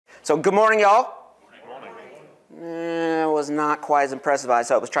So good morning, y'all. It was not quite as impressive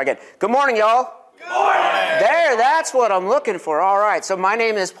as I hoped. Let's try again. Good morning, y'all. Good morning. There, that's what I'm looking for. All right, so my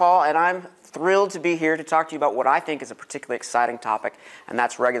name is Paul, and I'm thrilled to be here to talk to you about what I think is a particularly exciting topic, and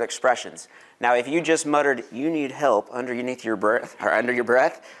that's regular expressions. Now, if you just muttered, "You need help" underneath your breath, or under your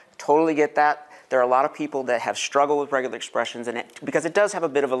breath, totally get that. There are a lot of people that have struggled with regular expressions, and because it does have a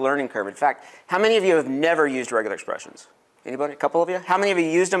bit of a learning curve. In fact, how many of you have never used regular expressions? Anybody? A couple of you? How many of you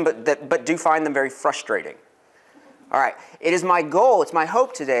used them but do find them very frustrating? All right. It is my goal, it's my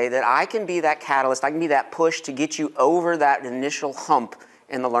hope today that I can be that catalyst, I can be that push to get you over that initial hump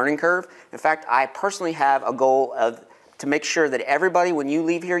in the learning curve. In fact, I personally have a goal to make sure that everybody, when you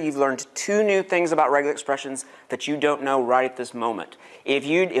leave here, you've learned 2 new things about regular expressions that you don't know right at this moment.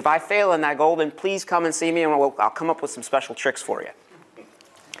 If I fail in that goal, then please come and see me, and I'll come up with some special tricks for you.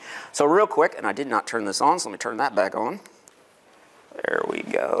 So real quick, and I did not turn this on, so let me turn that back on. There we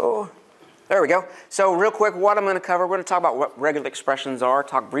go. There we go. So real quick, what I'm going to cover, we're going to talk about what regular expressions are,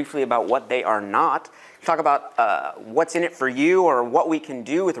 talk briefly about what they are not, talk about what's in it for you or what we can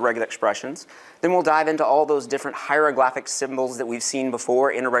do with regular expressions. Then we'll dive into all those different hieroglyphic symbols that we've seen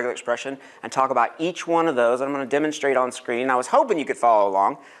before in a regular expression and talk about each one of those. I'm going to demonstrate on screen. I was hoping you could follow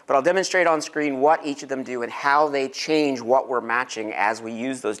along, but I'll demonstrate on screen what each of them do and how they change what we're matching as we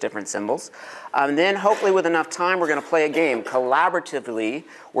use those different symbols. And then hopefully with enough time, we're going to play a game. Collaboratively,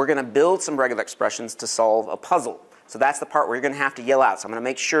 we're going to build some regular expressions to solve a puzzle. So that's the part where you're going to have to yell out. So I'm going to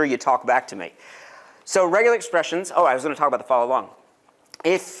make sure you talk back to me. So regular expressions, I was going to talk about the follow along.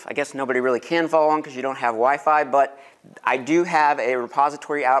 I guess nobody really can follow along because you don't have Wi-Fi, but I do have a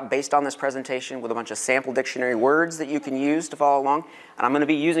repository out based on this presentation with a bunch of sample dictionary words that you can use to follow along. And I'm going to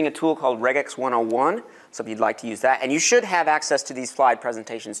be using a tool called regex 101, so if you'd like to use that. And you should have access to these slide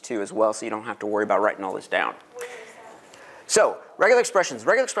presentations too as well, so you don't have to worry about writing all this down. So, regular expressions.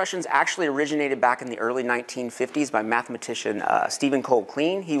 Regular expressions actually originated back in the early 1950s by mathematician Stephen Cole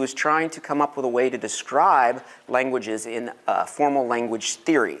Kleene. He was trying to come up with a way to describe languages in formal language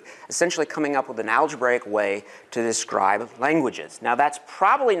theory, essentially coming up with an algebraic way to describe languages. Now, that's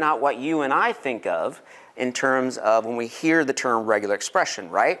probably not what you and I think of in terms of when we hear the term regular expression,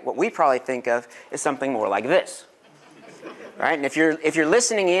 right? What we probably think of is something more like this. Right? And if you're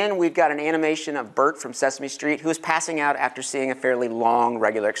listening in, we've got an animation of Bert from Sesame Street who is passing out after seeing a fairly long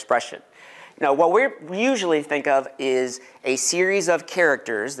regular expression. Now, what we usually think of is a series of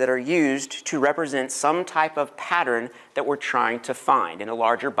characters that are used to represent some type of pattern that we're trying to find in a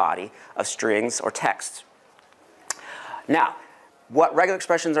larger body of strings or text. Now, what regular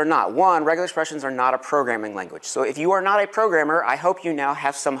expressions are not. One, regular expressions are not a programming language. So if you are not a programmer, I hope you now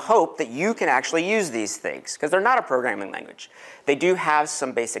have some hope that you can actually use these things, because they're not a programming language. They do have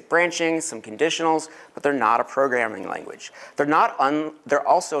some basic branching, some conditionals, but they're not a programming language. They're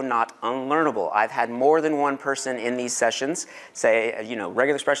also not unlearnable. I've had more than one person in these sessions say,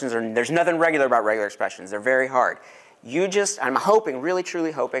 regular expressions there's nothing regular about regular expressions. They're very hard. I'm hoping, really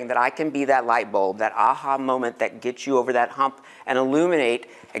truly hoping, that I can be that light bulb, that aha moment that gets you over that hump and illuminate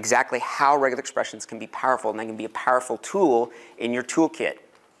exactly how regular expressions can be powerful, and they can be a powerful tool in your toolkit.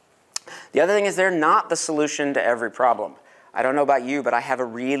 The other thing is they're not the solution to every problem. I don't know about you, but I have a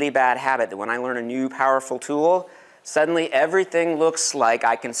really bad habit that when I learn a new powerful tool, suddenly everything looks like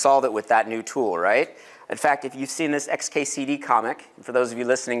I can solve it with that new tool, right? In fact, if you've seen this XKCD comic, and for those of you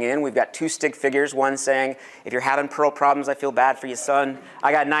listening in, we've got 2 stick figures, one saying, "If you're having Perl problems, I feel bad for you, son.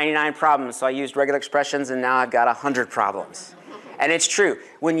 I got 99 problems, so I used regular expressions, and now I've got 100 problems." And it's true.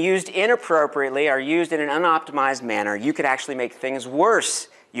 When used inappropriately or used in an unoptimized manner, you could actually make things worse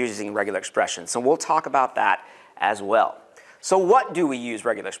using regular expressions. So we'll talk about that as well. So what do we use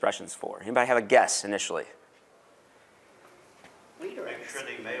regular expressions for? Anybody have a guess initially? Make sure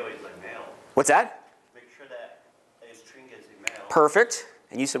the email is a mail. What's that? Perfect.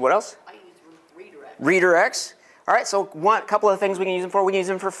 And you said what else? I use redirects. Redirects. All right, so a couple of things we can use them for. We can use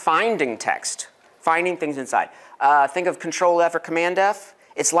them for finding text, finding things inside. Think of Control-F or Command-F.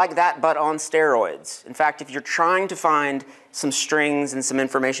 It's like that, but on steroids. In fact, if you're trying to find some strings and some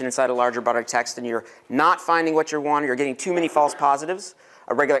information inside a larger body of text and you're not finding what you want, or you're getting too many false positives,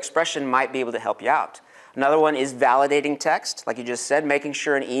 a regular expression might be able to help you out. Another one is validating text, like you just said, making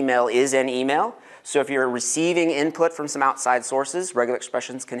sure an email is an email. So if you're receiving input from some outside sources, regular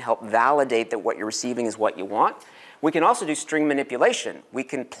expressions can help validate that what you're receiving is what you want. We can also do string manipulation. We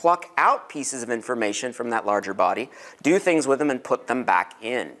can pluck out pieces of information from that larger body, do things with them, and put them back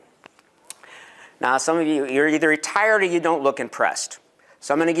in. Now, some of you, you're either retired or you don't look impressed.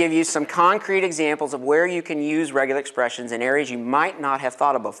 So I'm going to give you some concrete examples of where you can use regular expressions in areas you might not have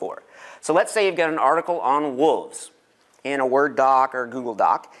thought of before. So let's say you've got an article on wolves. in a Word doc or a Google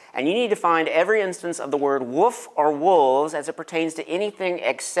doc, and you need to find every instance of the word wolf or wolves as it pertains to anything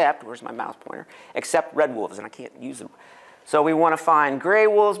except, where's my mouse pointer, except red wolves, and I can't use them. So we want to find gray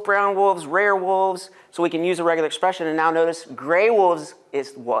wolves, brown wolves, rare wolves, so we can use a regular expression. And now notice gray wolves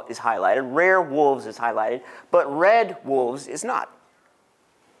is what is highlighted, rare wolves is highlighted, but red wolves is not.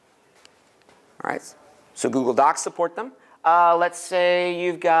 All right, so Google Docs support them. Let's say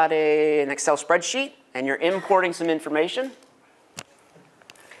you've got an Excel spreadsheet and you're importing some information.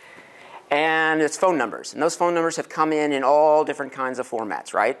 And it's phone numbers. And those phone numbers have come in all different kinds of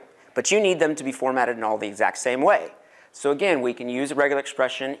formats, right? But you need them to be formatted in all the exact same way. So again, we can use a regular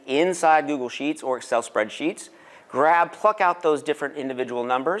expression inside Google Sheets or Excel spreadsheets, pluck out those different individual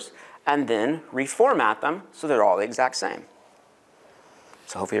numbers, and then reformat them so they're all the exact same.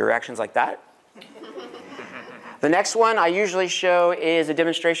 So hopefully your reaction's like that. The next one I usually show is a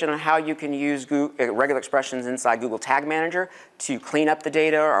demonstration on how you can use regular expressions inside Google Tag Manager to clean up the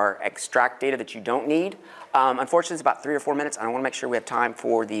data or extract data that you don't need. Unfortunately, it's about 3 or 4 minutes. I want to make sure we have time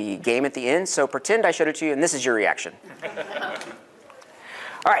for the game at the end. So pretend I showed it to you, and this is your reaction.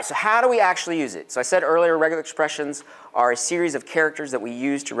 All right, so how do we actually use it? So I said earlier, regular expressions are a series of characters that we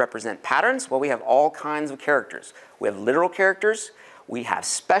use to represent patterns. Well, we have all kinds of characters. We have literal characters. We have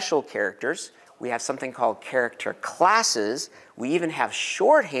special characters. We have something called character classes. We even have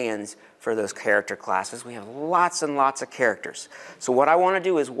shorthands for those character classes. We have lots and lots of characters. So what I want to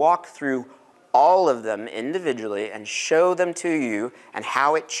do is walk through all of them individually and show them to you and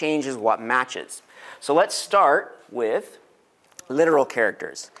how it changes what matches. So let's start with literal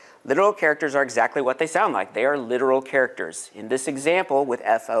characters. Literal characters are exactly what they sound like. They are literal characters. In this example with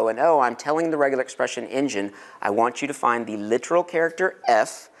F, O, and O, I'm telling the regular expression engine, I want you to find the literal character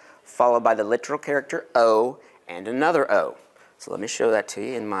F followed by the literal character O and another O. So let me show that to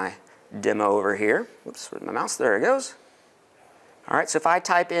you in my demo over here. Whoops, where's my mouse? There it goes. All right, so if I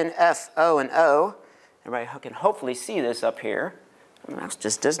type in F, O, and O, everybody can hopefully see this up here. The mouse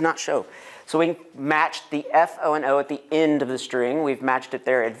just does not show. So we matched the F, O, and O at the end of the string. We've matched it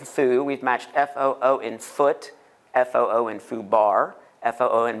there in foo. We've matched F, O, O in foot, F, O, O in foo bar, F, O,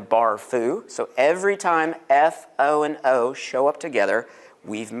 O in bar foo. So every time F, O, and O show up together,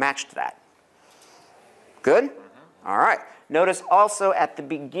 we've matched that. Good? All right. Notice also at the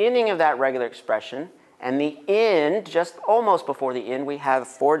beginning of that regular expression and the end, just almost before the end, we have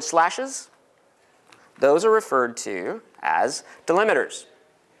forward slashes. Those are referred to as delimiters.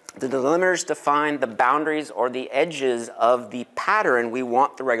 The delimiters define the boundaries or the edges of the pattern we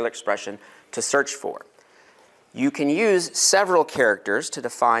want the regular expression to search for. You can use several characters to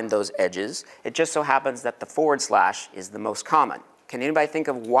define those edges. It just so happens that the forward slash is the most common. Can anybody think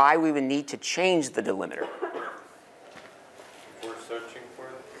of why we would need to change the delimiter? We're searching for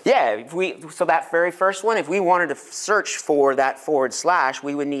it? Yeah, so that very first one, if we wanted to search for that forward slash,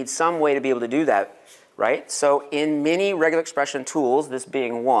 we would need some way to be able to do that, right? So in many regular expression tools, this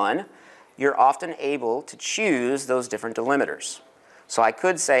being one, you're often able to choose those different delimiters. So I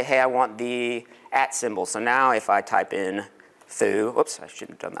could say, hey, I want the @ symbol. So now if I type in foo, whoops, I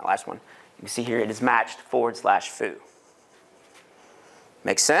shouldn't have done that last one. You can see here it is matched / foo.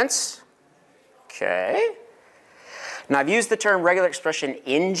 Make sense? Okay. Now I've used the term regular expression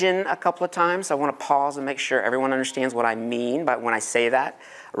engine a couple of times. I want to pause and make sure everyone understands what I mean by when I say that.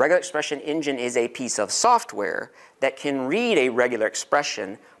 A regular expression engine is a piece of software that can read a regular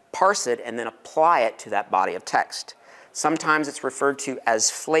expression, parse it, and then apply it to that body of text. Sometimes it's referred to as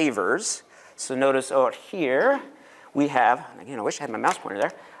flavors. So notice out here we have, again, I wish I had my mouse pointer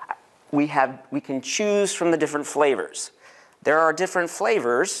there. We can choose from the different flavors. There are different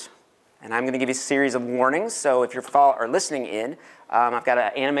flavors, and I'm going to give you a series of warnings. So if you're listening in, I've got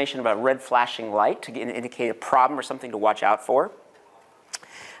an animation of a red flashing light to indicate a problem or something to watch out for.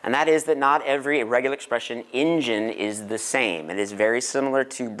 And that is that not every regular expression engine is the same. It is very similar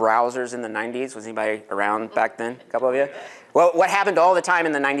to browsers in the 90s. Was anybody around back then? A couple of you? Well, what happened all the time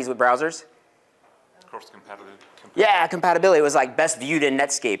in the 90s with browsers? Cross compatibility. Yeah, compatibility. It was like best viewed in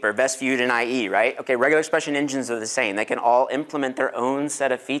Netscape or best viewed in IE, right? Okay, regular expression engines are the same. They can all implement their own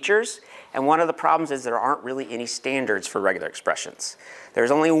set of features. And one of the problems is there aren't really any standards for regular expressions.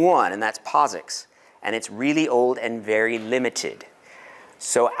 There's only one, and that's POSIX. And it's really old and very limited.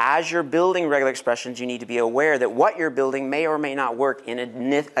 So as you're building regular expressions, you need to be aware that what you're building may or may not work in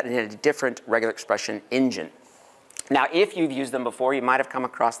a different regular expression engine. Now, if you've used them before, you might have come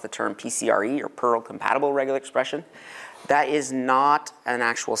across the term PCRE, or Perl Compatible Regular Expression. That is not an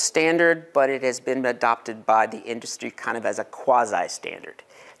actual standard, but it has been adopted by the industry kind of as a quasi-standard.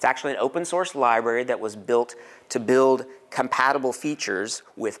 It's actually an open source library that was built to build compatible features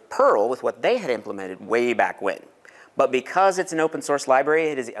with Perl, with what they had implemented way back when. But because it's an open source library,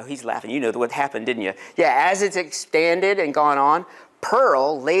 it is, oh, he's laughing. You know what happened, didn't you? Yeah, as it's expanded and gone on,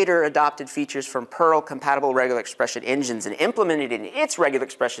 Perl later adopted features from Perl-compatible regular expression engines and implemented it in its regular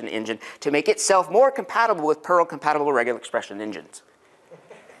expression engine to make itself more compatible with Perl-compatible regular expression engines.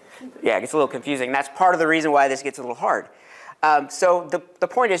 Yeah, it gets a little confusing. That's part of the reason why this gets a little hard. So the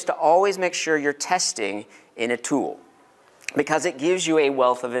point is to always make sure you're testing in a tool, because it gives you a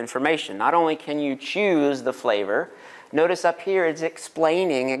wealth of information. Not only can you choose the flavor, notice up here it's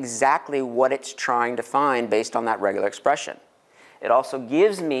explaining exactly what it's trying to find based on that regular expression. It also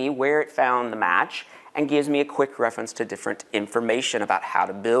gives me where it found the match and gives me a quick reference to different information about how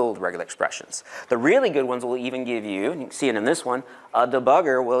to build regular expressions. The really good ones will even give you, and you can see it in this one, a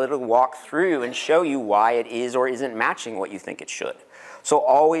debugger where it'll walk through and show you why it is or isn't matching what you think it should. So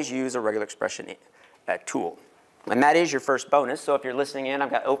always use a regular expression tool. And that is your first bonus. So if you're listening in, I've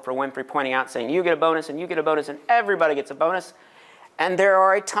got Oprah Winfrey pointing out saying you get a bonus and you get a bonus and everybody gets a bonus. And there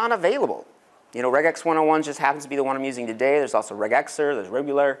are a ton available. You know, regex 101 just happens to be the one I'm using today. There's also regexer, there's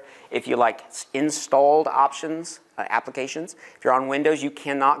regular. If you like installed options, applications, if you're on Windows, you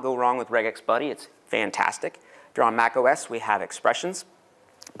cannot go wrong with regex buddy. It's fantastic. If you're on Mac OS, we have expressions.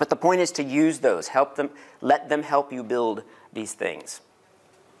 But the point is to use those, help them, let them help you build these things.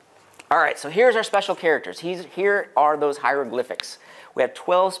 All right, so here's our special characters. Here are those hieroglyphics. We have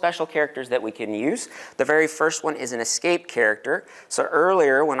 12 special characters that we can use. The very first one is an escape character. So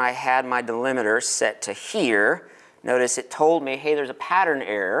earlier when I had my delimiter set to here, notice it told me, hey, there's a pattern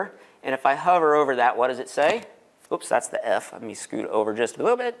error. And if I hover over that, what does it say? Oops, that's the F. Let me scoot over just a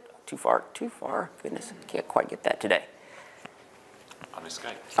little bit. Too far. Goodness, I can't quite get that today.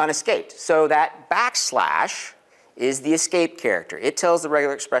 Unescaped. Unescaped. So that backslash is the escape character. It tells the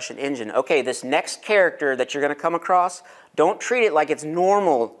regular expression engine, okay, this next character that you're going to come across, don't treat it like its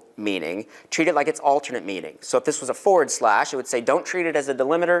normal meaning. Treat it like its alternate meaning. So if this was a forward slash, it would say don't treat it as a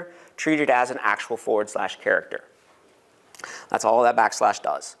delimiter, treat it as an actual forward slash character. That's all that backslash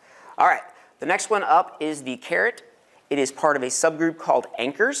does. All right, the next one up is the caret. It is part of a subgroup called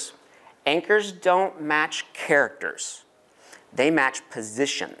anchors. Anchors don't match characters. They match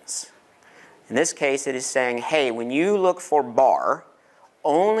positions. In this case, it is saying, hey, when you look for bar,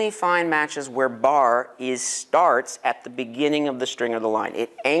 only find matches where bar starts at the beginning of the string or the line.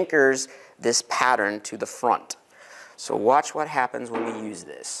 It anchors this pattern to the front. So watch what happens when we use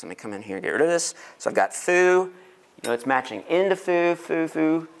this. Let me come in here and get rid of this. So I've got foo. You know, it's matching into foo, foo,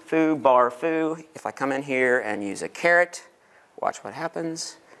 foo, foo, bar, foo. If I come in here and use a caret, watch what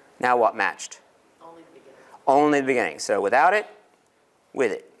happens. Now what matched? Only the beginning. Only the beginning. So without it,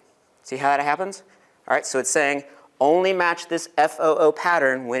 with it. See how that happens? All right, so it's saying only match this FOO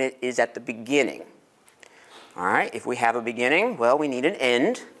pattern when it is at the beginning. All right, if we have a beginning, well, we need an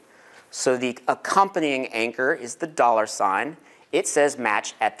end. So the accompanying anchor is the $sign. It says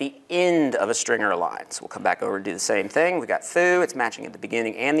match at the end of a string or a line. So we'll come back over and do the same thing. We got foo, it's matching at the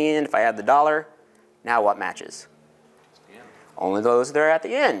beginning and the end. If I add the $, now what matches? Only those that are at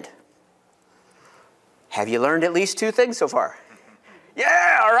the end. Have you learned at least 2 things so far?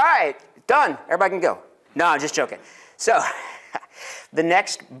 Yeah, all right, done. Everybody can go. No, I'm just joking. So the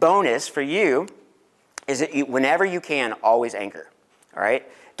next bonus for you is that whenever you can, always anchor. All right?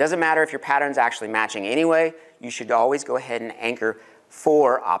 Doesn't matter if your pattern's actually matching anyway, you should always go ahead and anchor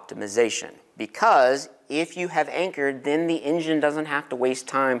for optimization. Because if you have anchored, then the engine doesn't have to waste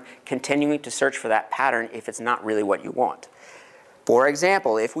time continuing to search for that pattern if it's not really what you want. For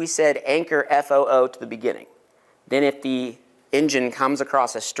example, if we said anchor FOO to the beginning, then if the engine comes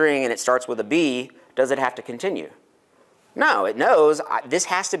across a string and it starts with a B, does it have to continue? No, it knows this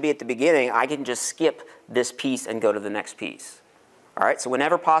has to be at the beginning. I can just skip this piece and go to the next piece. All right, so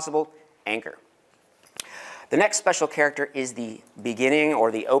whenever possible, anchor. The next special character is the beginning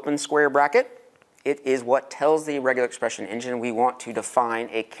or the open square bracket. It is what tells the regular expression engine we want to define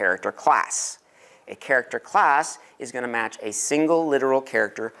a character class. A character class is going to match a single literal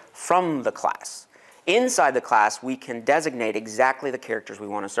character from the class. Inside the class, we can designate exactly the characters we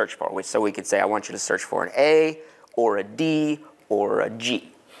want to search for. So we could say, I want you to search for an A, or a D, or a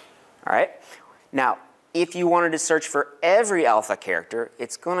G. All right? Now, if you wanted to search for every alpha character,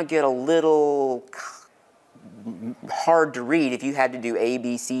 it's going to get a little hard to read if you had to do A,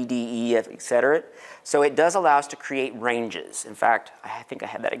 B, C, D, E, F, etc. So it does allow us to create ranges. In fact, I think I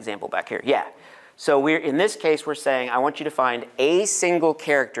had that example back here. Yeah. So in this case, we're saying, I want you to find a single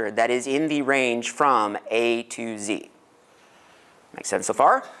character that is in the range from A to Z. Make sense so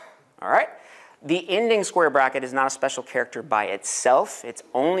far? All right. The ending square bracket is not a special character by itself. It's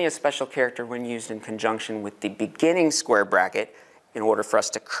only a special character when used in conjunction with the beginning square bracket in order for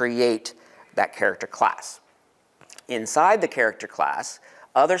us to create that character class. inside the character class,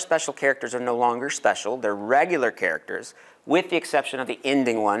 other special characters are no longer special. They're regular characters, with the exception of the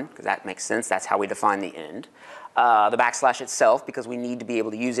ending one, because that makes sense. That's how we define the end. The backslash itself, because we need to be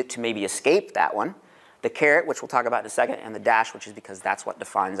able to use it to maybe escape that one. The caret, which we'll talk about in a second, and the dash, which is because that's what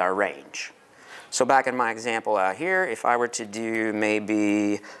defines our range. So back in my example out here, if I were to do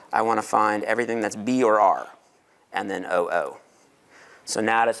maybe, I want to find everything that's B or R, and then OO. So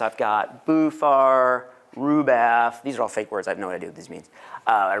notice I've got boofar, rubaf. These are all fake words. I have no idea what this means.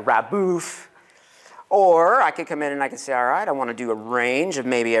 Raboof. Or I could come in and I could say, all right, I want to do a range of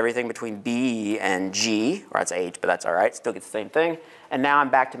maybe everything between B and G. Or that's H, but that's all right. Still gets the same thing. And now I'm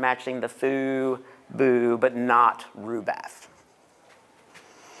back to matching the foo, boo, but not rubaf.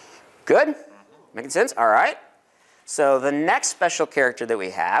 Good? Making sense? All right. So the next special character that we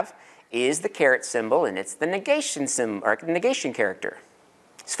have is the caret symbol, and it's the negation symbol, or negation character.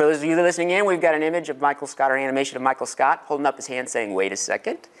 So for those of you that are listening in, we've got an image of Michael Scott, or animation of Michael Scott, holding up his hand saying, wait a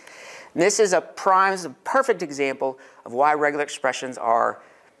second. And this is a perfect example of why regular expressions are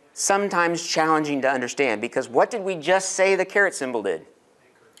sometimes challenging to understand, because what did we just say the caret symbol did?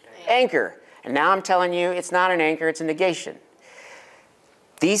 Anchor. And now I'm telling you it's not an anchor, it's a negation.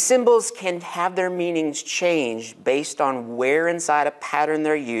 These symbols can have their meanings changed based on where inside a pattern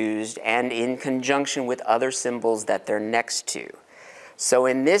they're used and in conjunction with other symbols that they're next to. So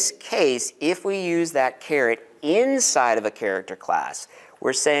in this case, if we use that caret inside of a character class,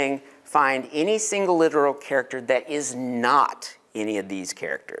 we're saying find any single literal character that is not any of these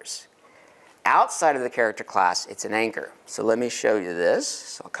characters. Outside of the character class, it's an anchor. So let me show you this.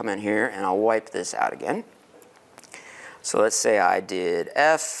 So I'll come in here and I'll wipe this out again. So let's say I did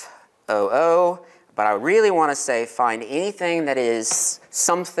FOO, but I really want to say find anything that is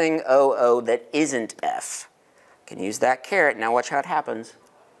something OO that isn't F. Can use that caret. Now watch how it happens.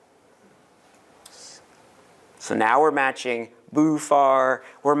 So now we're matching boofar,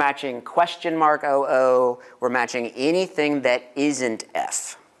 we're matching question mark OO, we're matching anything that isn't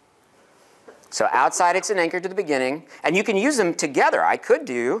F. So outside it's an anchor to the beginning, and you can use them together. I could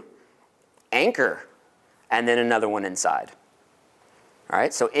do anchor and then another one inside. All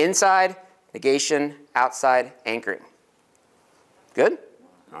right, so inside, negation, outside, anchoring. Good?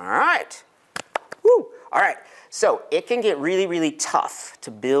 All right. Woo. All right, so it can get really, really tough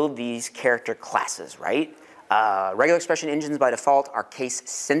to build these character classes, right? Regular expression engines by default are case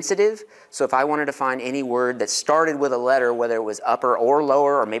sensitive. So if I wanted to find any word that started with a letter, whether it was upper or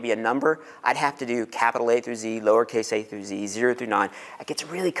lower or maybe a number, I'd have to do capital A through Z, lowercase a through Z, 0 through 9. It gets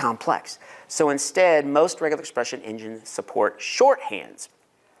really complex. So instead, most regular expression engines support shorthands.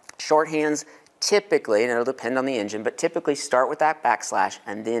 Shorthands typically, and it'll depend on the engine, but typically start with that backslash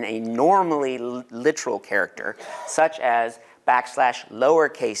and then a normally literal character, such as backslash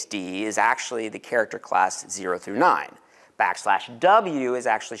lowercase d is actually the character class 0 through 9. Backslash w is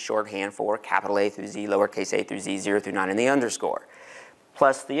actually shorthand for capital A through Z, lowercase a through Z, 0 through 9, and the underscore.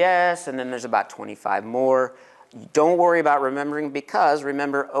 Plus the s, and then there's about 25 more. Don't worry about remembering, because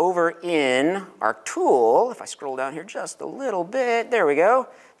remember over in our tool, if I scroll down here just a little bit, there we go,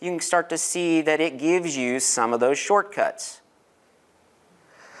 you can start to see that it gives you some of those shortcuts.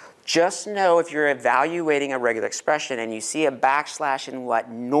 Just know if you're evaluating a regular expression and you see a backslash in what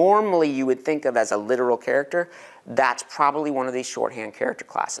normally you would think of as a literal character, that's probably one of these shorthand character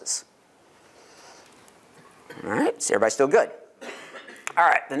classes. All right, so everybody still good? All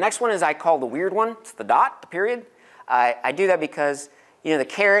right, the next one is I call the weird one. It's the dot, the period. I do that because, you know, the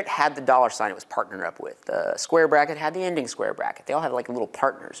caret had the dollar sign it was partnered up with. The square bracket had the ending square bracket. They all have like little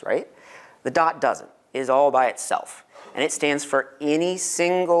partners, right? The dot doesn't. It is all by itself. And it stands for any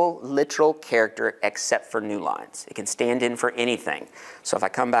single literal character except for new lines. It can stand in for anything. So if I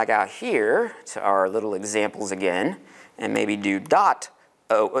come back out here to our little examples again, and maybe do dot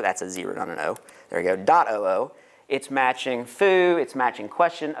O, oh, that's a 0, not an O. There we go, dot OO. It's matching foo, it's matching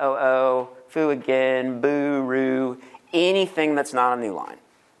question OO, foo again, boo, roo, anything that's not a new line.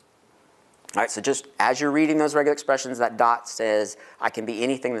 All right, so just as you're reading those regular expressions, that dot says I can be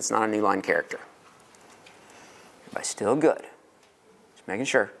anything that's not a new line character. But still good. Just making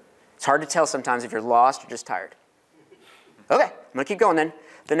sure. It's hard to tell sometimes if you're lost or just tired. Okay, I'm going to keep going then.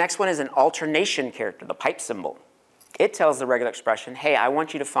 The next one is an alternation character, the pipe symbol. It tells the regular expression, hey, I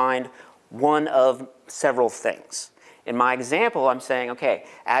want you to find one of several things. In my example, I'm saying, okay,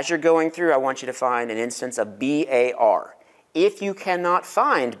 as you're going through, I want you to find an instance of BAR. If you cannot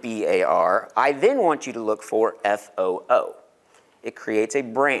find BAR, I then want you to look for FOO. It creates a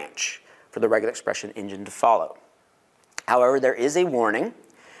branch for the regular expression engine to follow. However, there is a warning,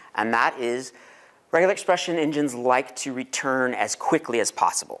 and that is regular expression engines like to return as quickly as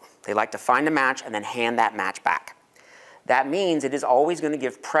possible. They like to find a match and then hand that match back. that means it is always going to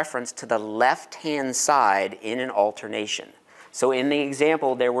give preference to the left-hand side in an alternation. So in the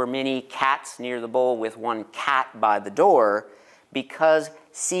example, there were many cats near the bowl with one cat by the door. Because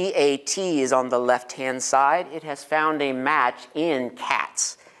CAT is on the left-hand side, it has found a match in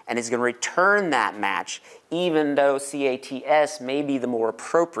cats, and is going to return that match, even though CATS may be the more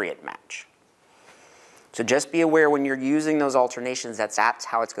appropriate match. So just be aware when you're using those alternations, that's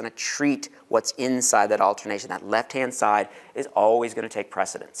how it's going to treat what's inside that alternation. That left-hand side is always going to take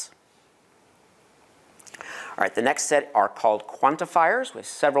precedence. All right, the next set are called quantifiers. We have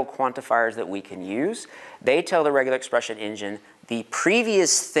several quantifiers that we can use. They tell the regular expression engine, the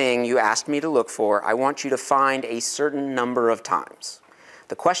previous thing you asked me to look for, I want you to find a certain number of times.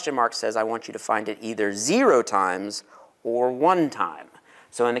 The question mark says I want you to find it either 0 times or 1 time.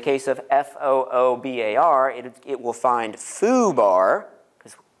 So in the case of FOOBAR, it will find foo bar,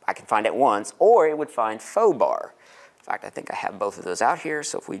 because I can find it once, or it would find faux bar. In fact, I think I have both of those out here.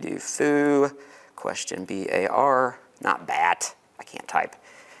 So if we do foo, question BAR, not bat, I can't type.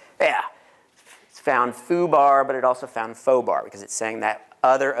 Yeah, it's found foo bar, but it also found faux bar, because it's saying that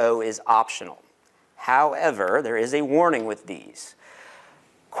other O is optional. However, there is a warning with these.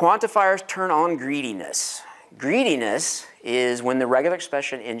 Quantifiers turn on greediness. Greediness is when the regular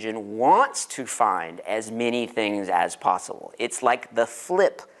expression engine wants to find as many things as possible. It's like the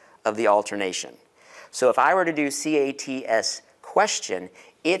flip of the alternation. So if I were to do CATS question,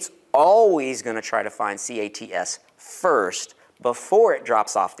 it's always going to try to find CATS first before it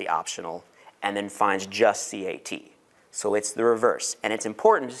drops off the optional and then finds just CAT. So it's the reverse. And it's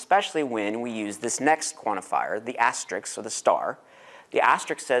important, especially when we use this next quantifier, the asterisk or the star. The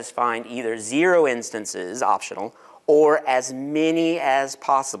asterisk says find either 0 instances, optional, or as many as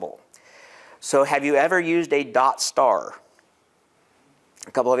possible. So have you ever used a dot star?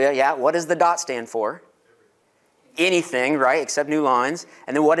 A couple of you, yeah. What does the dot stand for? Anything, right, except new lines.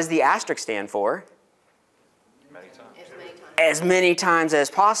 And then what does the asterisk stand for? Many times. As many times as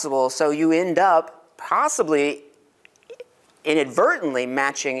possible. So you end up possibly inadvertently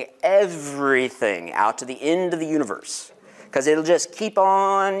matching everything out to the end of the universe, because it'll just keep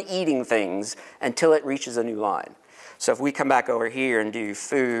on eating things until it reaches a new line. So if we come back over here and do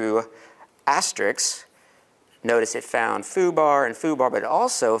foo asterisk, notice it found foo bar and foo bar, but it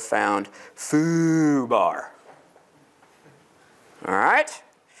also found foo bar. All right?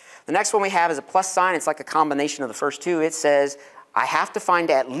 The next one we have is a plus sign. It's like a combination of the first two. It says, I have to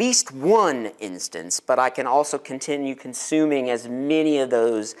find at least 1 instance, but I can also continue consuming as many of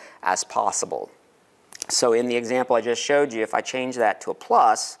those as possible. So in the example I just showed you, if I change that to a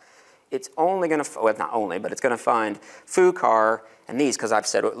plus, it's only going to, well, not only, but it's going to find foo car and these, because I've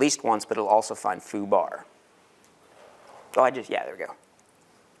said at least once, but it'll also find foo bar. Oh, yeah, there we go.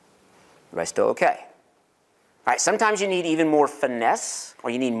 Everybody still okay? All right, sometimes you need even more finesse,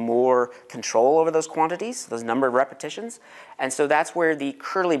 or you need more control over those quantities, those number of repetitions. And so that's where the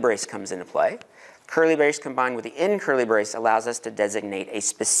curly brace comes into play. Curly brace combined with the end curly brace allows us to designate a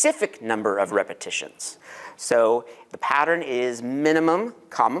specific number of repetitions. So the pattern is minimum,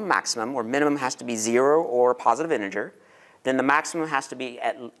 comma, maximum, where minimum has to be 0 or a positive integer. Then the maximum has to be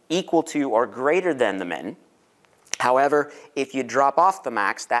equal to or greater than the min. However, if you drop off the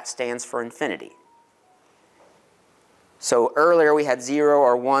max, that stands for infinity. So earlier we had 0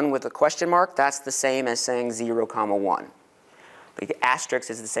 or 1 with a question mark. That's the same as saying 0, comma 1. The asterisk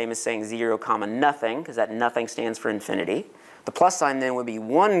is the same as saying 0, comma nothing, because that nothing stands for infinity. The plus sign then would be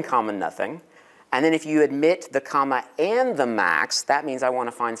 1, comma nothing. And then if you admit the comma and the max, that means I want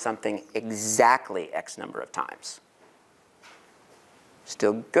to find something exactly X number of times.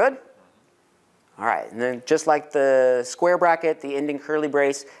 Still good? All right, and then just like the square bracket, the ending curly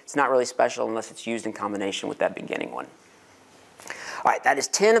brace, it's not really special unless it's used in combination with that beginning one. All right, that is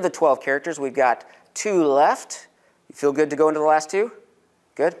 10 of the 12 characters. We've got 2 left. You feel good to go into the last 2?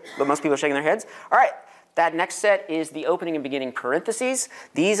 Good? But most people are shaking their heads. All right, that next set is the opening and beginning parentheses.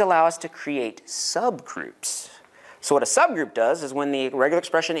 These allow us to create subgroups. So what a subgroup does is when the regular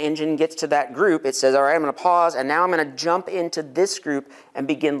expression engine gets to that group, it says, all right, I'm going to pause, and now I'm going to jump into this group and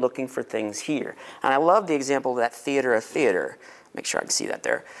begin looking for things here. And I love the example of that theater of theater. Make sure I can see that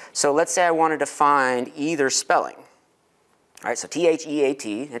there. So let's say I wanted to find either spelling. All right, so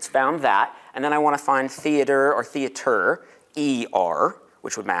T-H-E-A-T, it's found that. And then I want to find theater or theater, E-R,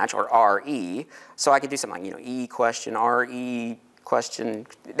 which would match, or R-E. So I could do something like, E question, R-E question.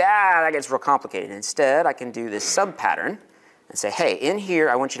 That gets real complicated. Instead, I can do this sub-pattern and say, hey, in here,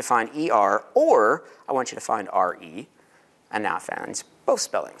 I want you to find E-R, or I want you to find R-E. And now it finds both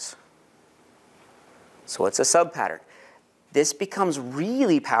spellings. So it's a sub-pattern. This becomes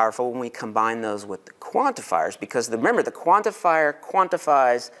really powerful when we combine those with the quantifiers, because remember, the quantifier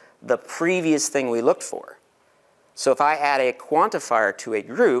quantifies the previous thing we looked for. So if I add a quantifier to a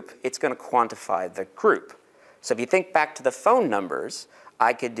group, it's going to quantify the group. So if you think back to the phone numbers,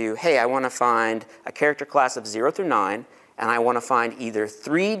 I could do, hey, I want to find a character class of 0 through 9, and I want to find either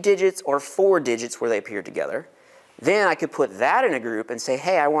 3 digits or 4 digits where they appear together. Then I could put that in a group and say,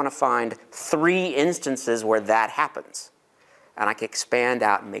 hey, I want to find 3 instances where that happens. And I can expand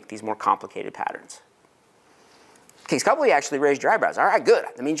out and make these more complicated patterns. Okay, a couple of you actually raised your eyebrows. All right, good.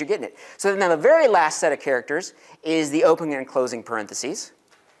 That means you're getting it. So now the very last set of characters is the opening and closing parentheses.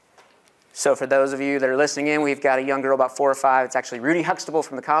 So for those of you that are listening in, we've got a young girl about 4 or 5. It's actually Rudy Huxtable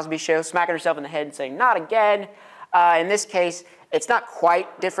from The Cosby Show, smacking herself in the head and saying, not again. In this case, it's not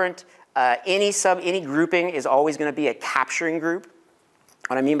quite different. Any grouping is always going to be a capturing group.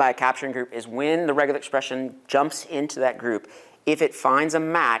 What I mean by a capturing group is when the regular expression jumps into that group, if it finds a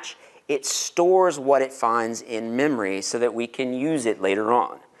match, it stores what it finds in memory so that we can use it later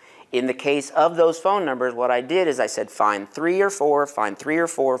on. In the case of those phone numbers, what I did is I said find 3 or 4, find 3 or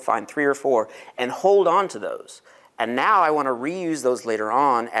 4, find 3 or 4, and hold on to those. And now I want to reuse those later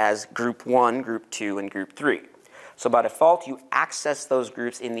on as group 1, group 2, and group 3. So by default, you access those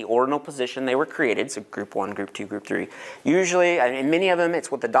groups in the ordinal position they were created, so group 1, group 2, group 3. Usually, in many of them, it's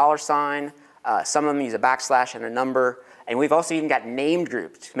with the $sign. Some of them use a backslash and a number. And we've also even got named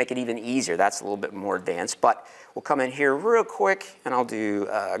groups to make it even easier. That's a little bit more advanced. But we'll come in here real quick, and I'll do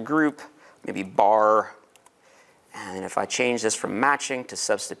a group, maybe bar. And if I change this from matching to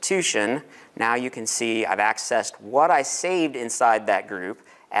substitution, now you can see I've accessed what I saved inside that group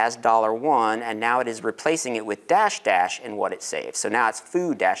as $1, and now it is replacing it with dash dash in what it saved. So now it's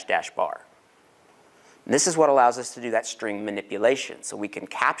foo dash dash bar. And this is what allows us to do that string manipulation. So we can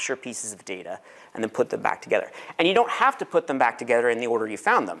capture pieces of data and then put them back together. And you don't have to put them back together in the order you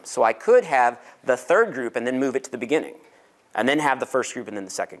found them. So I could have the third group and then move it to the beginning, and then have the first group and then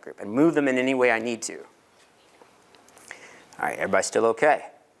the second group, and move them in any way I need to. All right, everybody still okay?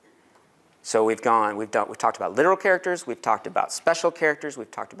 So we've talked about literal characters, we've talked about special characters,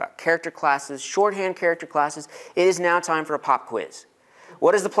 we've talked about character classes, shorthand character classes. It is now time for a pop quiz.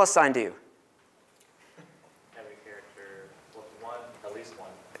 What does the plus sign do? Every character with one, at least one,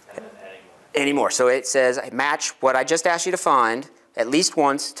 and then adding more. Any more. So it says match what I just asked you to find at least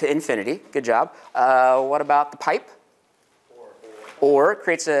once to infinity. Good job. What about the pipe? Or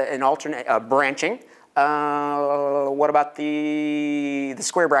creates an alternate branching. What about the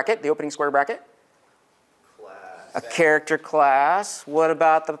square bracket, the opening square bracket? Class. A character class. What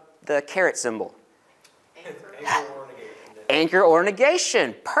about the caret symbol? Anchor or negation. Anchor or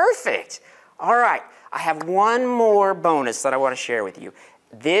negation. Perfect. All right. I have one more bonus that I want to share with you.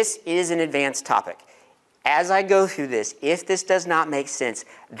 This is an advanced topic. As I go through this, if this does not make sense,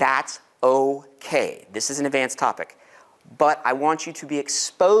 that's okay. This is an advanced topic. But I want you to be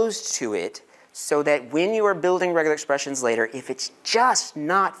exposed to it so that when you are building regular expressions later, if it's just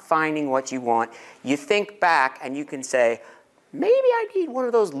not finding what you want, you think back and you can say, maybe I need one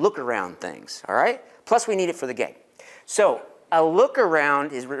of those look-around things, all right? Plus, we need it for the game. So a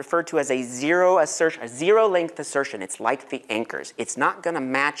look-around is referred to as a zero-length assertion. It's like the anchors. It's not going to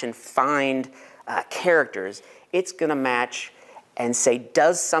match and find characters. It's going to match and say,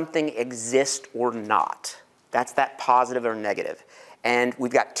 does something exist or not? That's that positive or negative. And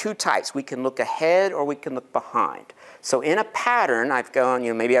we've got 2 types. We can look ahead or we can look behind. So in a pattern, I've gone,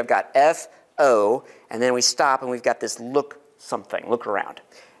 maybe I've got F, O, and then we stop and we've got this look around.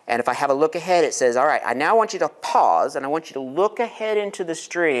 And if I have a look ahead, it says, all right, I now want you to pause and I want you to look ahead into the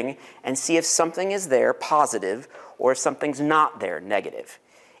string and see if something is there, positive, or if something's not there, negative.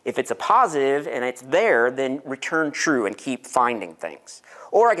 If it's a positive and it's there, then return true and keep finding things.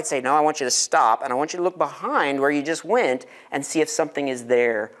 Or I could say, no, I want you to stop and I want you to look behind where you just went and see if something is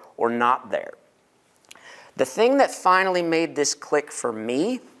there or not there. The thing that finally made this click for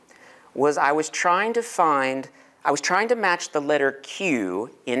me was I was trying to match the letter Q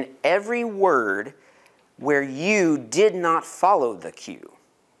in every word where U did not follow the Q.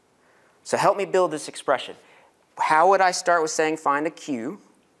 So help me build this expression. How would I start with saying find a Q?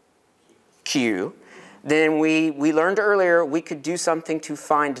 Q. Then we learned earlier we could do something to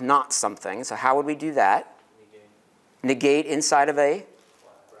find not something. So how would we do that? Negate inside of a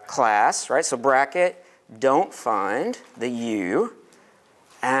class, right? So bracket, don't find the U.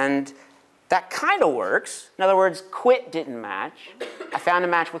 And that kind of works. In other words, quit didn't match. I found a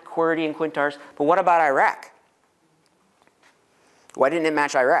match with QWERTY and Quintars. But what about Iraq? Why didn't it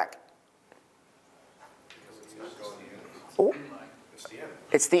match Iraq? Oh.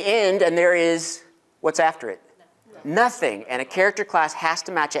 It's the end, and there is, what's after it? Nothing. And a character class has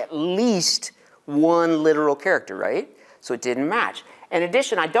to match at least one literal character, right? So it didn't match. In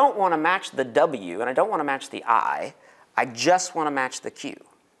addition, I don't want to match the W, and I don't want to match the I. I just want to match the Q.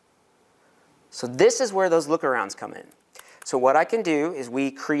 So this is where those lookarounds come in. So what I can do is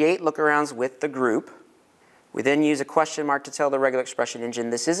we create lookarounds with the group. We then use a question mark to tell the regular expression engine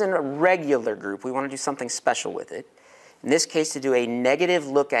this isn't a regular group. We want to do something special with it. In this case, to do a negative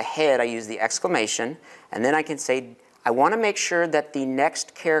look ahead, I use the exclamation. And then I can say, I want to make sure that the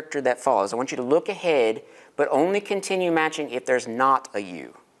next character that follows, I want you to look ahead, but only continue matching if there's not a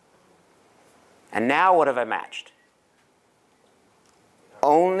U. And now what have I matched?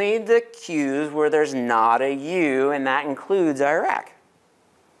 Only the Q's where there's not a U, and that includes Iraq.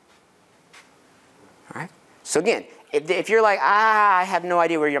 All right? So again, if you're like, I have no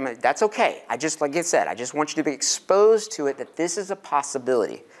idea where you're at, that's okay. Like I said, I just want you to be exposed to it that this is a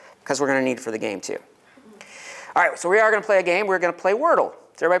possibility, because we're going to need it for the game too. All right, so we are going to play a game. We're going to play Wordle.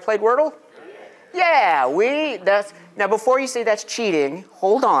 Has everybody played Wordle? Yeah, now before you say that's cheating,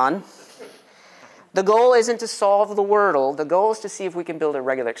 hold on. The goal isn't to solve the Wordle. The goal is to see if we can build a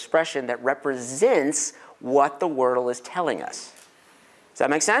regular expression that represents what the Wordle is telling us. Does that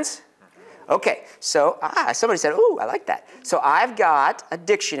make sense? Okay, so somebody said, ooh, I like that. So I've got a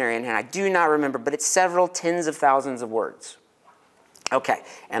dictionary in here. I do not remember, but it's several tens of thousands of words. Okay,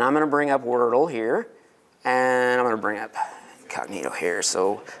 and I'm going to bring up Wordle here, and I'm going to bring up incognito here.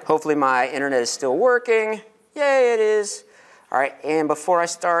 So hopefully my internet is still working. Yay, it is. All right, and before I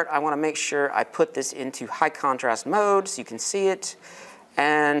start, I want to make sure I put this into high contrast mode so you can see it.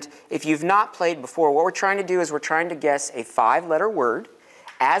 And if you've not played before, what we're trying to do is we're trying to guess a 5-letter word.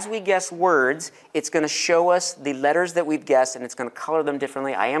 As we guess words, it's going to show us the letters that we've guessed, and it's going to color them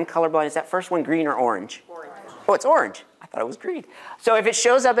differently. I am colorblind. Is that first one green or orange? Orange. Oh, it's orange. I thought it was green. So if it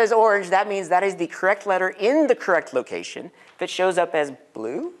shows up as orange, that means that is the correct letter in the correct location. If it shows up as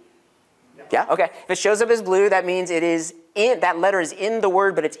blue, yeah, okay. If it shows up as blue, that means that letter is in the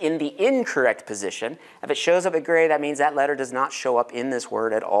word, but it's in the incorrect position. If it shows up as gray, that means that letter does not show up in this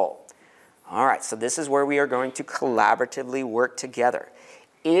word at all. All right, so this is where we are going to collaboratively work together.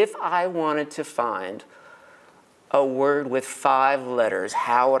 If I wanted to find a word with 5 letters,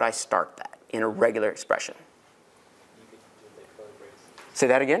 how would I start that in a regular expression? You could do the curly braces. Say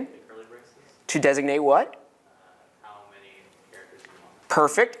that again? The curly braces. To designate what? How many characters you want.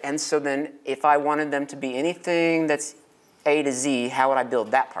 Perfect. And so then if I wanted them to be anything that's A to Z, how would I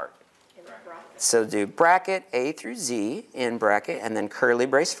build that part? In the bracket. So do bracket A through Z in bracket and then curly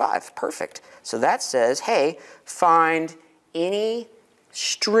brace 5. Perfect. So that says, hey, find any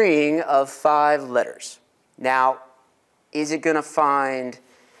string of 5 letters. Now, is it going to find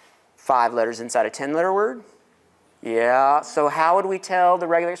 5 letters inside a 10-letter word? Yeah. So how would we tell the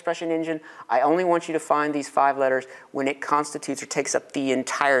regular expression engine, I only want you to find these 5 letters when it constitutes or takes up the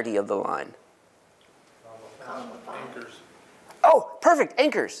entirety of the line? Anchors. Oh, perfect.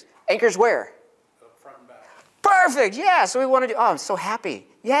 Anchors. Anchors where? Front and back. Perfect. Yeah. So we want to do, oh, I'm so happy.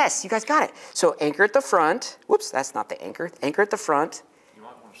 Yes, you guys got it. So anchor at the front. Whoops, that's not the anchor. Anchor at the front. You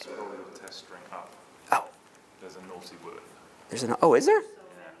might want to scroll the test string up. Oh. There's a naughty word. There's an, oh, is there?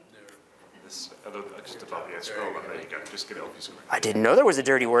 This, just above here, scroll, and there you go. Just get it off your screen. I didn't know there was a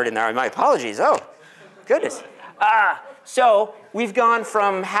dirty word in there. My apologies. Oh, goodness. So we've gone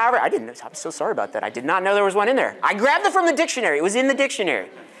from however, I'm so sorry about that. I did not know there was one in there. I grabbed it from the dictionary. It was in the dictionary.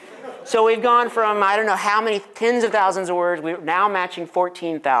 So we've gone from, I don't know how many tens of thousands of words. We're now matching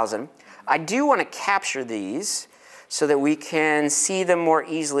 14,000. I do want to capture these so that we can see them more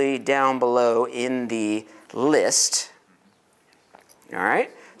easily down below in the list. All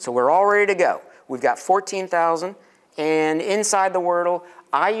right? So we're all ready to go. We've got 14,000. And inside the Wordle,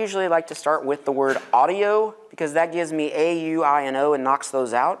 I usually like to start with the word audio because that gives me A, U, I, and O and knocks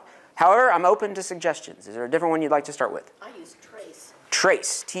those out. However, I'm open to suggestions. Is there a different one you'd like to start with? I use trace.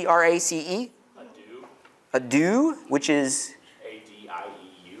 Trace, T-R-A-C-E. Ado. Ado, which is?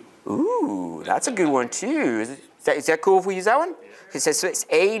 A-D-I-E-U. Ooh, that's a good one too. Is that cool if we use that one? It says so it's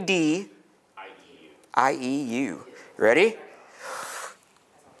A-D-I-E-U. I-E-U. Ready?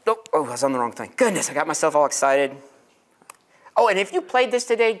 Oh, I was on the wrong thing. Goodness, I got myself all excited. Oh, and if you played this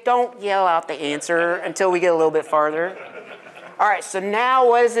today, don't yell out the answer until we get a little bit farther. All right, so now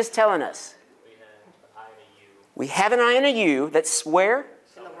what is this telling us? We have an I and a U. We have an I and a U that's where?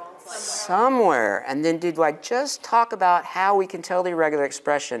 In the wrong side. Somewhere. And then did I just talk about how we can tell the irregular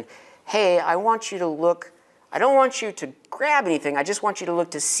expression, hey, I want you to look, I don't want you to grab anything, I just want you to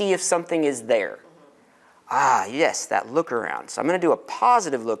look to see if something is there. Ah, yes, that look around. So I'm going to do a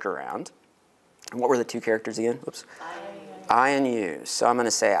positive look around. And what were the 2 characters again? Whoops. I and U. So I'm going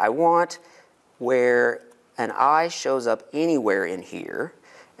to say I want where, an I shows up anywhere in here.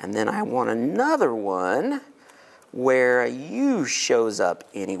 And then I want another one where a U shows up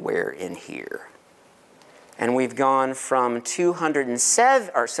anywhere in here. And we've gone from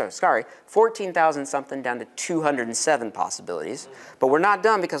 14,000 something down to 207 possibilities. But we're not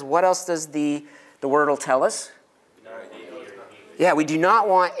done, because what else does the Wordle tell us? Yeah, we do not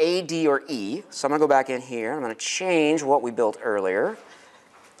want A, D, or E. So I'm going to go back in here. I'm going to change what we built earlier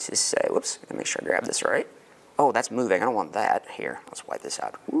to say, whoops, I can make sure I grab this right. Oh, that's moving. I don't want that. Here, let's wipe this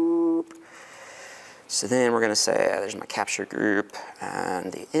out. Whoop. So then we're going to say, there's my capture group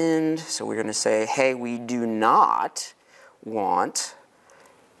and the end. So we're going to say, hey, we do not want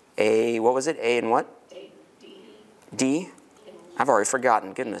a, what was it? A and what? A, D. D? I've already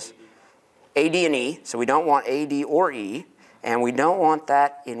forgotten, goodness. A, D, and E. So we don't want A, D, or E. And we don't want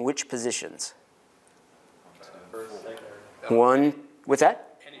that in which positions? One, what's that?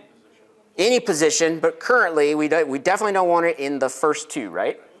 Any position, but currently we definitely don't want it in the first two,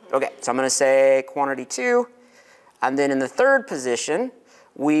 right? Okay, so I'm going to say quantity 2. And then in the third position,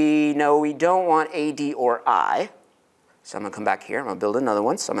 we know we don't want A, D, or I. So I'm going to come back here. I'm going to build another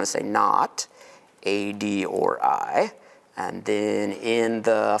one. So I'm going to say not A, D, or I. And then in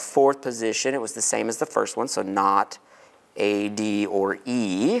the fourth position, it was the same as the first one. So not A, D, or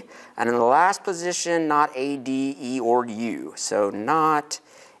E. And in the last position, not A, D, E, or U. So not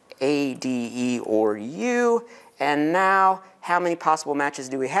A, D, E, or U. And now, how many possible matches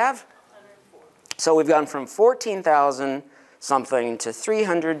do we have? 104. So we've gone from 14,000 something to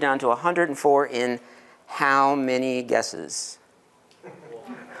 300 down to 104 in how many guesses?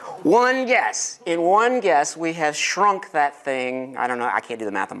 One guess. In one guess, we have shrunk that thing, I don't know, I can't do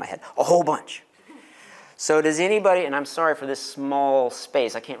the math in my head, a whole bunch. So does anybody, and I'm sorry for this small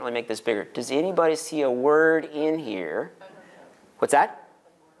space, I can't really make this bigger. Does anybody see a word in here? What's that?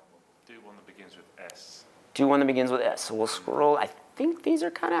 Do one that begins with S. Do one that begins with S. So we'll scroll. I think these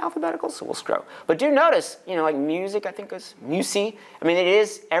are kind of alphabetical, so we'll scroll. But do notice, you know, like music, I think is musi. I mean, it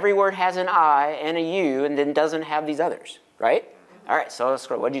is, every word has an I and a U and then doesn't have these others, right? All right, so let's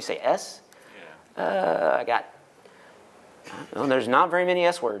scroll. What did you say, S? Yeah. I got, well, there's not very many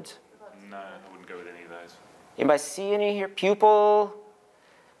S words. No, I wouldn't go with any of those. Anybody see any here? Pupil.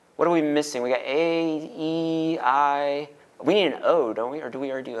 What are we missing? We got A, E, I. We need an O, don't we? Or do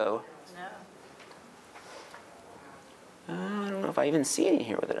we already do O? No. I don't know if I even see any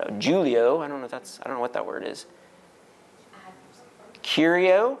here with an O. Julio. I don't know if that's, I don't know what that word is.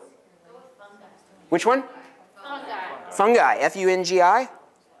 Curio. Which one? Fungi. Fungi. F-U-N-G-I. Is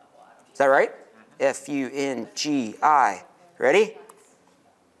that right? F-U-N-G-I. Ready?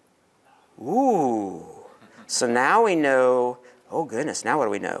 Ooh. So now we know, oh goodness, now what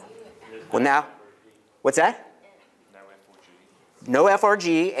do we know? Well now, what's that? No F or G. No F or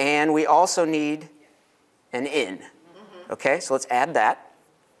G, and we also need an N. Okay, so let's add that.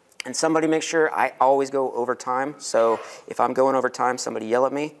 And somebody make sure, I always go over time, so if I'm going over time, somebody yell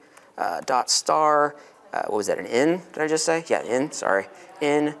at me. Dot star, what was that, an N, did I just say? Yeah, N, sorry.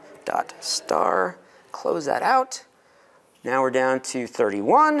 N dot star, close that out. Now we're down to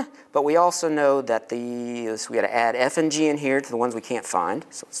 31, but we also know that we got to add F and G in here to the ones we can't find.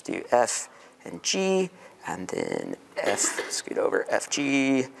 So let's do F and G, and then F, scoot over,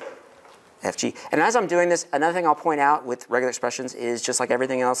 FG, FG. And as I'm doing this, another thing I'll point out with regular expressions is just like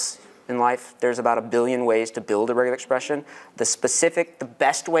everything else in life, there's about a billion ways to build a regular expression. The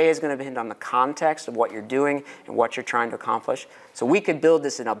best way is going to depend on the context of what you're doing and what you're trying to accomplish. So we could build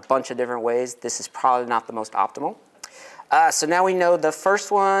this in a bunch of different ways. This is probably not the most optimal. So now we know the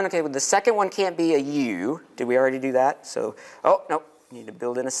first one, okay, well, the second one can't be a U. Did we already do that? So, oh, no, we need to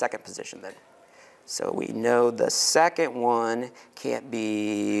build in a second position then. So we know the second one can't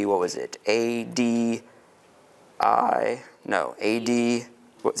be, what was it, A-D-I, no, A-D,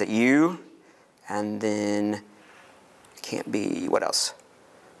 what was it, U? And then can't be, what else?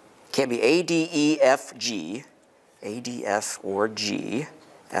 Can't be A-D-E-F-G, A-D-F or G,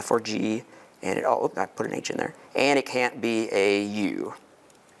 F or G. And it, oh, I put an H in there. And it can't be a U.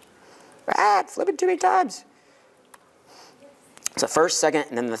 Ah, flip it too many times. So first, second,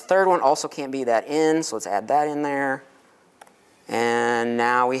 and then the third one also can't be that N, so let's add that in there. And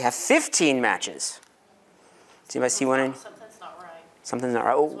now we have 15 matches. Does anybody see one in? Something's not right. Something's not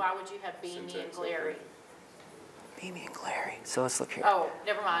right. So Oh, why would you have beamy and glary? Beamy and glary. So let's look here. Oh,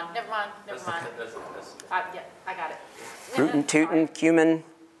 never mind, never mind, never mind. Yeah, I got it. Rootin', tootin', cumin,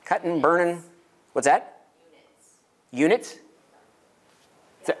 cuttin', burnin'. What's that? Units.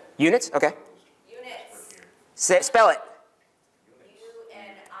 Units? Units? Okay. Units. Spell it.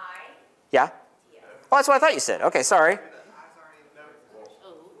 U-N-I. Yeah? Oh, that's what I thought you said. Okay, sorry.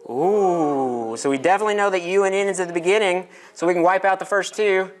 Ooh. Oh, so we definitely know that U and N is at the beginning, so we can wipe out the first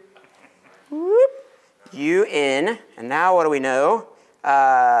two. Whoop. U, N, and now what do we know?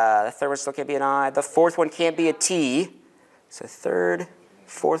 The third one still can't be an I. The fourth one can't be a T. So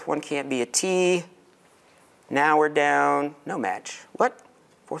fourth one can't be a T. Now we're down, no match. What?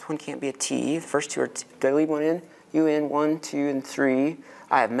 Fourth one can't be a T. The first two are T. Did I leave one in? U, N, 1, 2, and 3.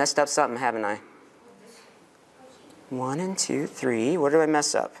 I have messed up something, haven't I? 1 and 2, 3. What did I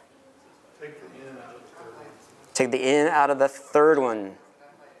mess up? Take the N out of the third one.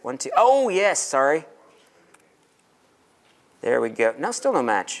 1, 2. Oh, yes, sorry. There we go. No, still no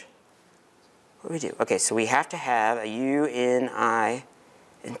match. What do we do? Okay, so we have to have a U, N, I,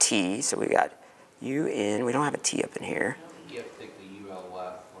 and T. So we got U, N. We don't have a T up in here. You have to take the U out of the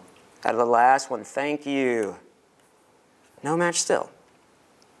last one. Out of the last one, thank you. No match still.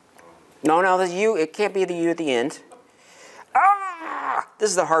 No, the U, it can't be the U at the end. Ah! This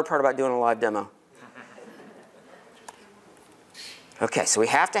is the hard part about doing a live demo. Okay, so we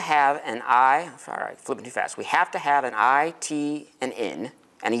have to have an I, all right, flipping too fast. We have to have an I, T, an N,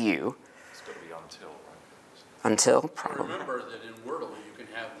 and a U. It's got to be until, right? Until, probably. Remember that in Wordle you can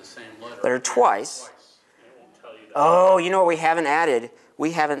have the same letter twice. Oh, you know what we haven't added?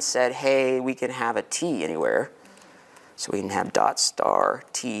 We haven't said, hey, we can have a T anywhere. So we can have dot star,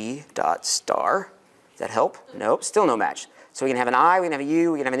 T, dot star. Does that help? Nope, still no match. So we can have an I, we can have a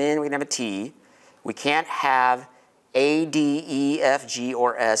U, we can have an N, we can have a T. We can't have A, D, E, F, G,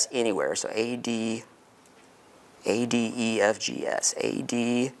 or S anywhere. So A, D, E, F, G, S. A,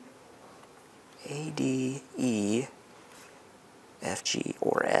 D, E, F, G,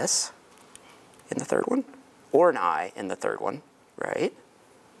 or S in the third one. Or an I in the third one, right?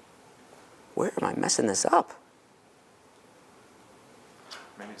 Where am I messing this up?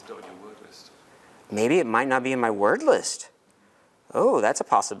 Maybe it's not in your word list. Maybe it might not be in my word list. Oh, that's a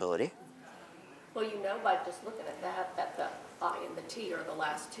possibility. Well, you know by just looking at that the I and the T are the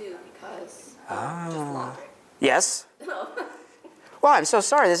last two because just logic. Yes? Well, I'm so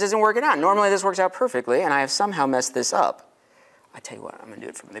sorry. This isn't working out. Normally this works out perfectly, and I have somehow messed this up. I tell you what, I'm going to do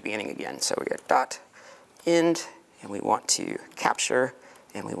it from the beginning again. So we got dot, end, and we want to capture,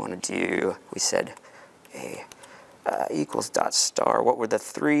 and we want to do, we said, a equals dot star. What were the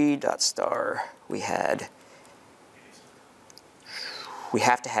three dot star we had? We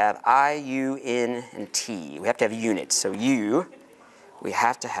have to have I, U, N, and T. We have to have units. So U, we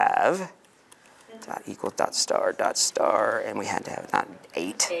have to have dot equals dot star, and we had to have not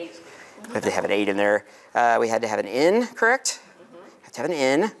 8. We have to have an 8 in there. We had to have an N, correct? Have to have an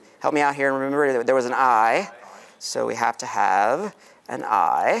N. Help me out here and remember that there was an I. So we have to have an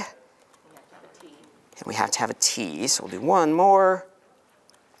I. And we have to have a T. So we'll do one more.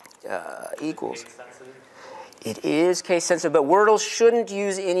 Equals. It is case sensitive, but Wordle shouldn't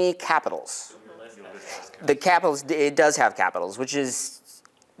use any capitals. The capitals, it does have capitals, which is,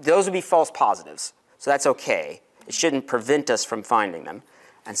 those would be false positives. So that's okay. It shouldn't prevent us from finding them.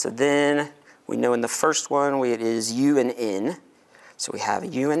 And so then we know in the first one it is U and N. So we have a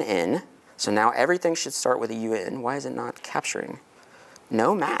U and N. So now everything should start with a U and N. Why is it not capturing?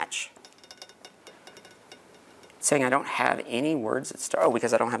 No match. It's saying I don't have any words that start. Oh,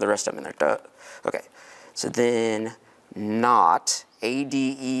 because I don't have the rest of them in there. Duh. Okay. So then not A,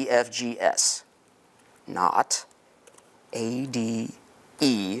 D, E, F, G, S. Not A, D,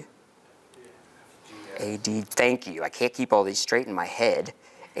 E, A, D, thank you. I can't keep all these straight in my head.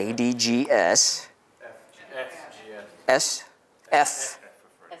 A, D, G, S. S, F.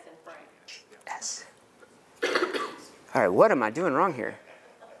 S. All right, what am I doing wrong here?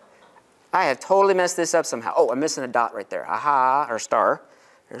 I have totally messed this up somehow. Oh, I'm missing a dot right there. Aha, or star.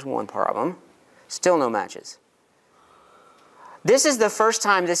 There's one problem. Still no matches. This is the first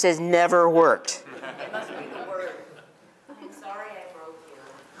time this has never worked. It must be the word. I'm sorry I broke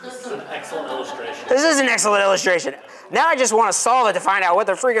you. This is an excellent illustration. This is an excellent illustration. Now I just want to solve it to find out what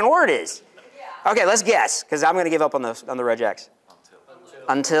the freaking word is. Okay, let's guess, because I'm going to give up on the regex.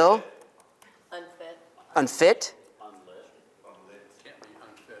 Until? Unfit. Unfit? Can't be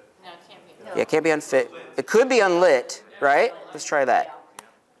unfit. No, it can't be. Yeah, it can't be unfit. It could be unlit, right? Let's try that.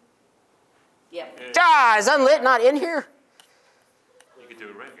 Yep. Ah, is unlit not in here? You could do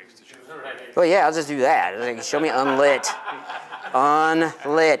a regex to show. Well, yeah, I'll just do that. Like, show me unlit.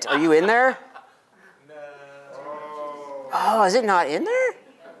 Unlit. Are you in there? No. Oh, is it not in there?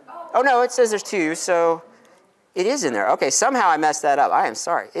 Oh, no, it says there's 2, so it is in there. Okay, somehow I messed that up. I am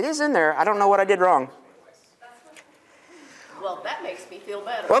sorry. It is in there. I don't know what I did wrong. Well, that makes me feel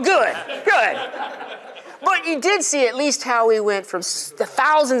better. Well, good, good. But you did see at least how we went from the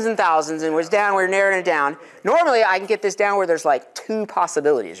thousands and thousands and was down, we're narrowing it down. Normally, I can get this down where there's like 2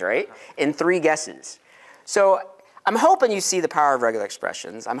 possibilities, right? And 3 guesses. So I'm hoping you see the power of regular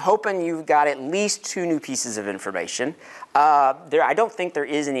expressions. I'm hoping you've got at least 2 new pieces of information. I don't think there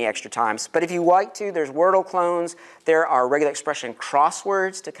is any extra times, but if you like to, there's Wordle clones. There are regular expression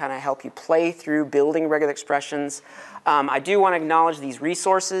crosswords to kind of help you play through building regular expressions. I do want to acknowledge these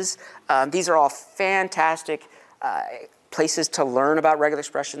resources. These are all fantastic places to learn about regular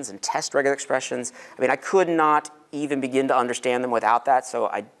expressions and test regular expressions. I mean, I could not even begin to understand them without that, so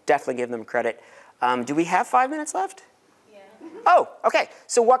I definitely give them credit. Do we have 5 minutes left? Yeah. Oh, okay.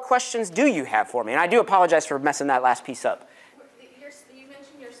 So what questions do you have for me? And I do apologize for messing that last piece up. You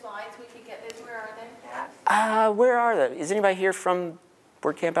mentioned your slides. We could get those. Where are they? Where are they? Is anybody here from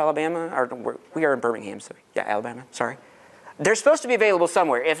WordCamp, Alabama? Or we are in Birmingham, so yeah, Alabama. Sorry. They're supposed to be available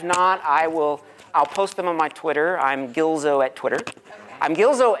somewhere. If not, I'll post them on my Twitter. I'm Gilzo at Twitter. Okay. I'm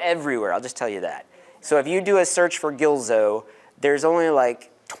Gilzo everywhere. I'll just tell you that. So if you do a search for Gilzo, there's only like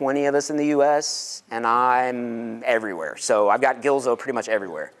 20 of us in the US, and I'm everywhere. So I've got Gilzo pretty much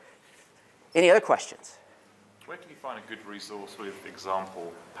everywhere. Any other questions? Where can you find a good resource with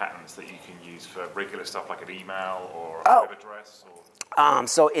example patterns that you can use for regular stuff like an email or a web address? Or...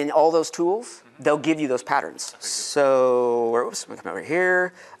 So in all those tools, they'll give you those patterns. So, oops, I'm gonna come over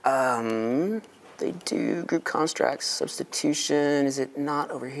here. They do group constructs, substitution. Is it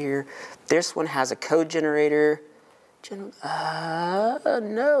not over here? This one has a code generator. No,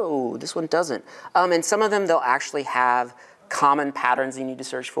 this one doesn't. And some of them, they'll actually have common patterns you need to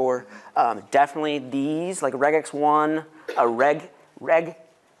search for. Definitely these, like regex1, I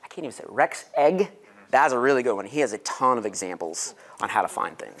can't even say regex. That's a really good one. He has a ton of examples on how to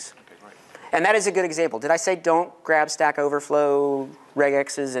find things. And that is a good example. Did I say don't grab Stack Overflow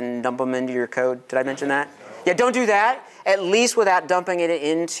regexes and dump them into your code? Did I mention that? Yeah, don't do that, at least without dumping it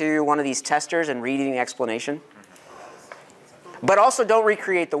into one of these testers and reading the explanation. But also don't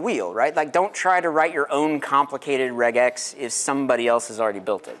recreate the wheel, right? Like don't try to write your own complicated regex if somebody else has already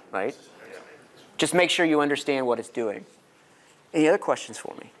built it, right? Just make sure you understand what it's doing. Any other questions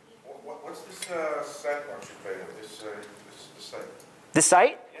for me? What's this site launch you played with? This site? The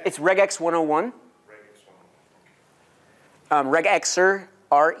site? Yeah. It's regex 101. Regex 101. Regexer,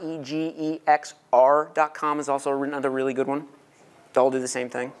 regexr.com is also another really good one. They all do the same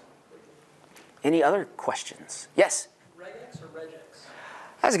thing. Any other questions? Yes? Regex or regex?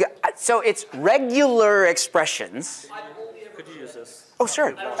 That's good. So it's regular expressions. Could you use this? Oh,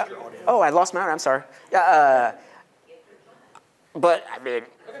 sure. I lost my audio. I'm sorry. But I mean,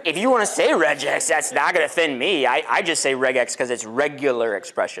 if you want to say regex, that's not going to offend me. I just say regex because it's regular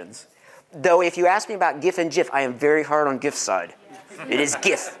expressions. Though if you ask me about GIF and GIF, I am very hard on GIF side. It is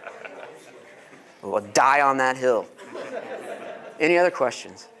GIF. We'll die on that hill. Any other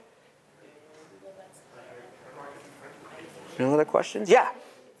questions? No other questions? Yeah.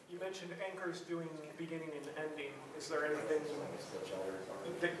 You mentioned anchors doing beginning and ending. Is there anything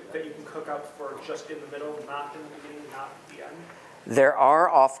that you can cook up for just in the middle, not in the beginning, not the end? There are,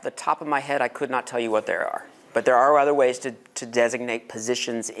 off the top of my head, I could not tell you what there are. But there are other ways to designate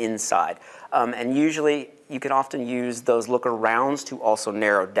positions inside. And usually, you can often use those lookarounds to also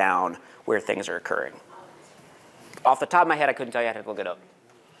narrow down where things are occurring. Off the top of my head, I couldn't tell you. I had to look it up.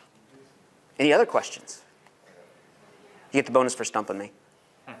 Any other questions? You get the bonus for stumping me.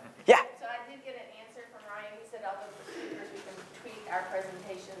 Yeah? So I did get an answer from Ryan. He said, although for speakers, we can tweet our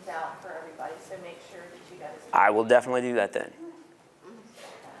presentations out for everybody. So make sure that you guys... I will definitely do that then.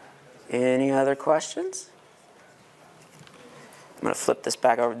 Any other questions? I'm going to flip this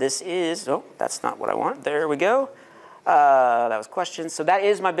back over. This is, oh, that's not what I want. There we go. That was questions. So that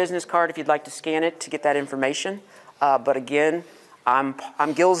is my business card if you'd like to scan it to get that information. But again, I'm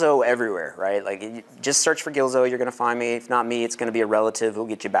Gilzo everywhere, right? Like, just search for Gilzo, you're going to find me. If not me, it's going to be a relative who'll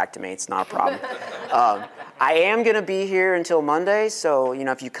get you back to me. It's not a problem. I am going to be here until Monday, so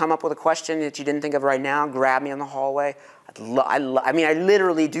if you come up with a question that you didn't think of right now, grab me in the hallway. I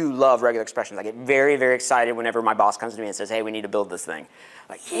literally do love regular expressions. I get very, very excited whenever my boss comes to me and says, hey, we need to build this thing. I'm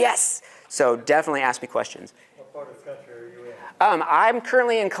like, yes! So definitely ask me questions. What part of the country are you in? I'm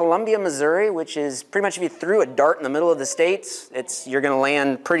currently in Columbia, Missouri, which is pretty much if you threw a dart in the middle of the states, you're going to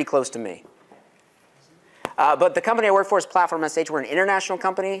land pretty close to me. But the company I work for is Platform SH. We're an international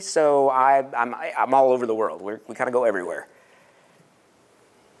company, so I'm all over the world. We kind of go everywhere.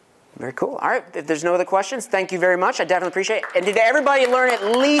 Very cool. All right, if there's no other questions, thank you very much. I definitely appreciate it. And did everybody learn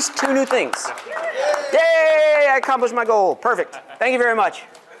at least 2 new things? Yay! I accomplished my goal. Perfect. Thank you very much.